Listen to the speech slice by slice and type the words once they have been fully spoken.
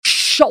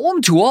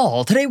Shalom to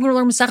all. Today we're going to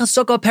learn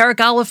Masechah Sukkah,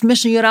 Parak Aleph,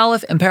 Mishnah Yud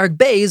Aleph, and Parak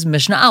Beis,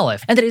 Mishnah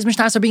Aleph. And today's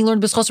Mishnahs are being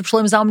learned b'schos of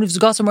Shalom Zalman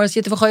V'Zgasam Moras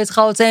Yitv V'Chayetz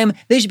Chalotzim.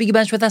 They should be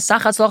given with Asach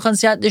Hatzlach and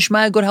Siyat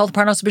Dishmai, good health,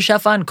 Parnas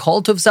B'Shefa, and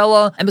Kol Tov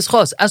Sela. And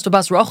b'schos Esther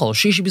Bas Rachel,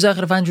 she should be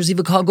zeichet to find Reziva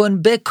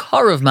Kagun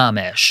B'Karav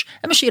Mamesh.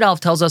 And Mishnah Yud Aleph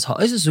tells us how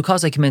is a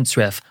Sukkah like in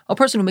tzrif, a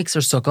person who makes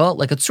their Sukkah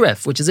like a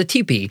tzrif, which is a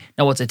teepee.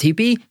 Now what's a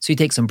teepee? So you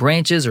take some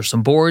branches or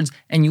some boards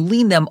and you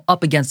lean them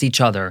up against each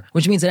other,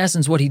 which means in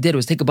essence what he did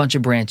was take a bunch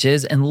of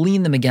branches and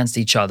lean them against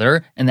each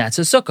other, and that's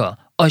a sukkah.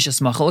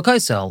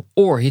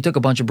 Or he took a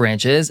bunch of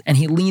branches and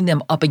he leaned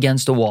them up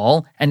against a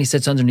wall and he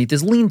sits underneath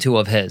this lean-to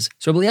of his.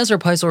 So Rabbi Eliezer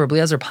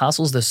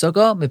pasels the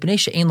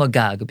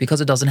sukkah because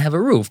it doesn't have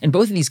a roof. In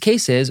both of these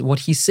cases,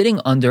 what he's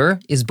sitting under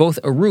is both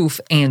a roof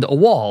and a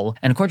wall.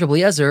 And according to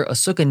Rabbi Eliezer, a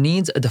sukkah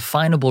needs a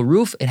definable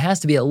roof. It has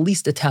to be at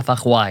least a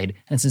tefach wide.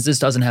 And since this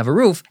doesn't have a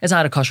roof, it's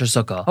not a kosher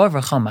sukkah. However,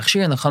 Chacham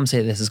Machshir and the Chacham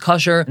say this is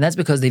kosher, and that's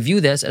because they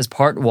view this as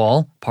part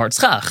wall, part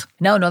schach.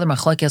 Now another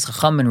machlekes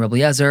Chacham and Rabbi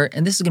Eliezer,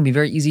 and this is going to be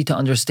very easy to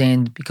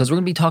understand because we're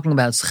going to be talking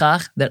about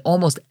schach that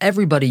almost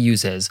everybody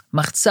uses,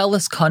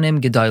 machzeles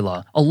kanim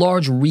gedayla, a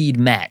large reed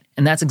mat.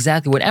 And that's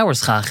exactly what our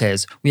schach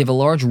is. We have a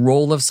large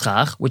roll of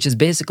schach, which is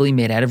basically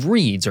made out of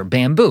reeds or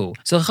bamboo.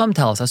 So Chacham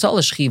tell us, asal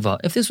shchiva,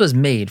 if this was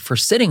made for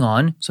sitting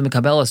on, so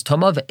mekabelas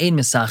toma ve'ein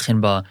misachin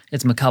ba,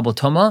 it's mekabel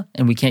toma,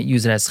 and we can't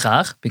use it as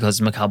schach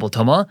because it's mekabel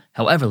toma.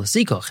 However,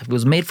 l'sikoch, if it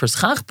was made for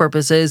schach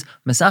purposes,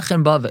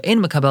 misachin ba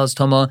ve'ein mekabelas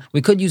toma,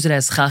 we could use it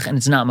as schach and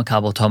it's not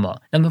mekabel toma.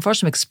 Now the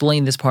Mefarshim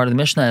explain this part of the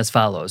Mishnah as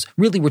follows.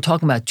 Really, we're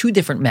talking about two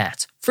different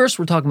mats. First,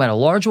 we're talking about a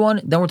large one,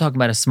 then we're talking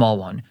about a small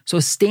one. So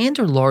a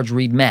standard large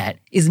reed mat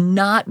is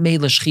not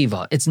made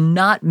l'shchiva. It's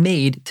not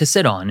made to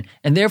sit on.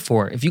 And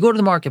therefore, if you go to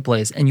the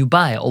marketplace and you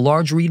buy a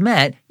large reed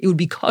mat, it would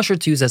be kosher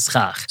to use as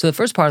schach. So the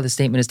first part of the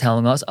statement is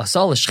telling us,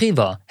 asal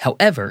l'shchiva.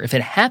 However, if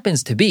it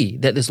happens to be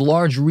that this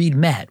large reed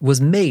mat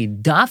was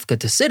made dafka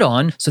to sit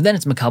on, so then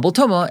it's mekabel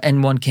toma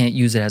and one can't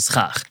use it as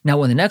schach. Now,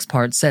 when the next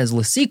part says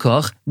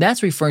l'sikoch,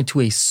 that's referring to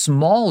a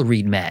small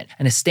reed mat.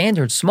 And a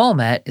standard small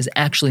mat is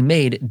actually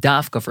made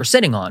dafka for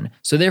sitting on.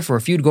 So therefore,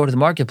 if you'd go to the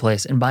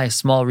marketplace and buy a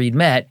small reed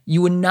mat, you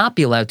would not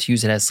be allowed to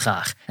use it as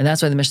schach. And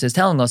that's why the Mishnah is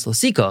telling us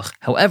l'sikoch.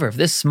 However, if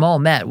this small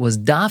mat was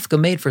dafka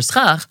made for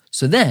schach,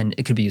 so then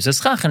it could be used as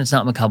schach and it's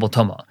not makabel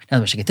toma. Now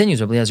the Mishnah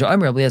continues, Rabbi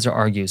Eliezer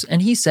argues,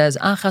 and he says,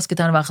 achas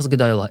ketan v'achas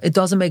gedayla. It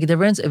doesn't make a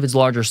difference if it's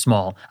large or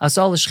small.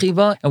 Asal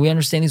l'shchiva, and we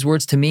understand these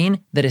words to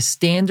mean that a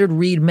standard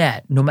reed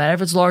mat, no matter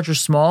if it's large or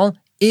small,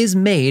 is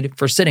made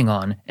for sitting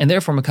on, and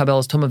therefore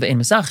mekabel toma ve'ein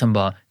mesachim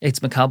ba.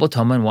 It's mekabel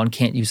toma and one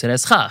can't use it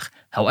as schach.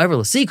 However,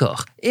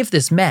 l'sikoch, if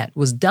this mat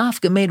was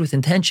dafka made with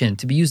intention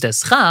to be used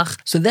as schach,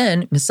 so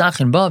then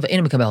misachin ba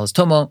ve'ein mekabel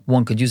toma,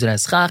 one could use it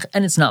as schach,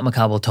 and it's not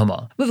mekabel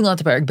toma. Moving on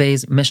to Parak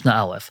Beis, Mishnah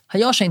Aleph.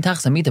 Hayashein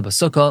tachas hamita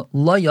b'sukkah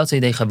la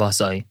yatzei dei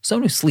chavasai.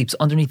 Someone who sleeps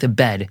underneath the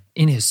bed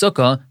in his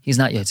sukkah, he's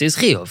not yatzei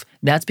chiyuv.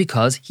 That's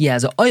because he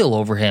has an oil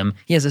over him.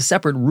 He has a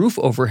separate roof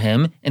over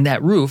him, and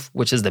that roof,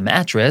 which is the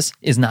mattress,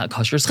 is not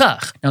kosher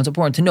schach. Now it's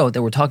important to note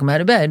that we're talking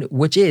about a bed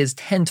which is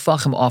 10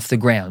 tfachim off the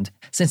ground.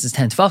 Since it's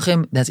 10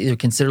 tfachim, that's either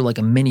considered like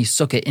a mini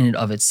sukkah in and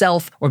of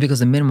itself, or because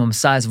the minimum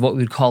size of what we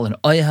would call an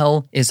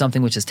oyhel is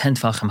something which is 10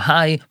 tfachim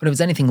high. But if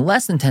it's anything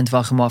less than 10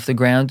 tfachim off the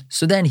ground,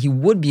 so then he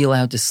would be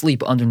allowed to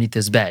sleep underneath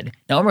this bed.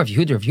 Now Rav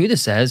Yehuda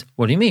says,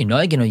 what do you mean?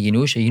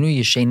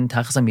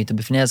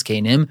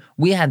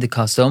 We had the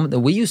custom that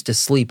we used to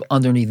sleep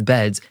underneath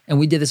beds, and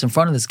we did this in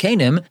front of this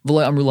kanim,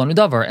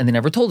 and they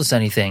never told us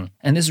anything.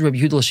 And this is Rabbi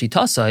Yehuda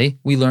Shitasai.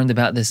 We learned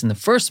about this in the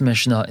first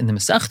Mishnah in the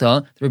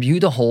Masechta. Rabbi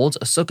Yehuda holds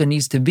a sukkah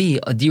needs to be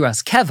a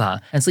diras keva,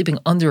 and sleeping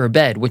under a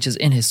bed which is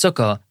in his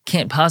sukkah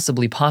can't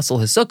possibly passel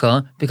his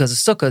sukkah because a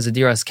sukkah is a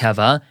diras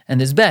keva and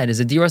this bed is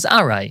a diras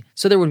arai.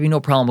 So there would be no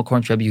problem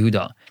according to Rabbi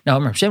Yehuda. Now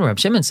Reb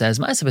Shimon says,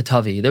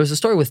 Tavi. There was a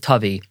story with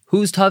Tavi.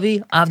 Who's Tavi?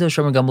 Avdos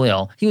Rabbi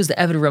Gamliel. He was the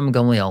Eved of Rabbi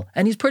Gamliel,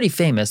 and he's pretty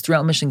famous.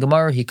 Throughout Mishnah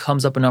Gemara, he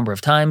comes up a number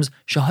of times.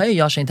 Shahaya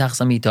Yashin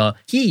Tachsamita.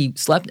 He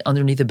slept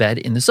underneath the bed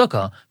in the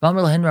sukkah.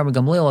 V'amar lahen Rabbi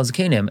Gamliel as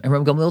Kanim, and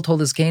Rabbi Gamliel told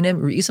his Kanim,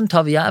 Re'isam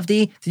Tavi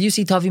Avdi. Did you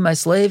see Tavi, my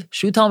slave?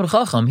 Shu Talmud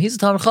Chacham. He's a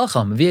Talmud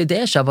Chacham.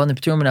 V'yadei Shavan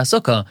P'turim min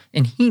sukkah,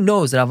 and he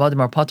knows that Avadim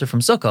are pater from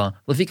sukkah.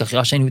 Lefikach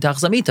Yashin Hu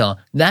Tachsamita.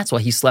 That's why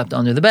he slept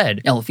under the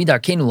bed. Now Lefidar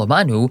Kenu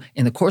Lamanu.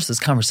 In the course of this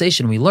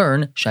conversation, we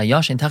learn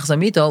Shayashin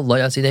Tachsamita lo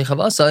yatzei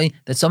chavasai,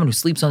 that someone who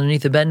sleeps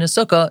underneath the bed in a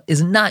sukkah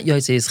is not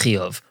yatzei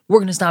chiyuv. We're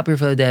going to stop here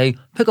for the day.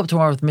 Pick up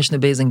tomorrow with Mishnah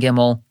Beis and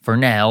Gimel. For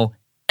now,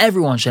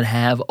 everyone should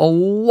have a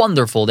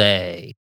wonderful day.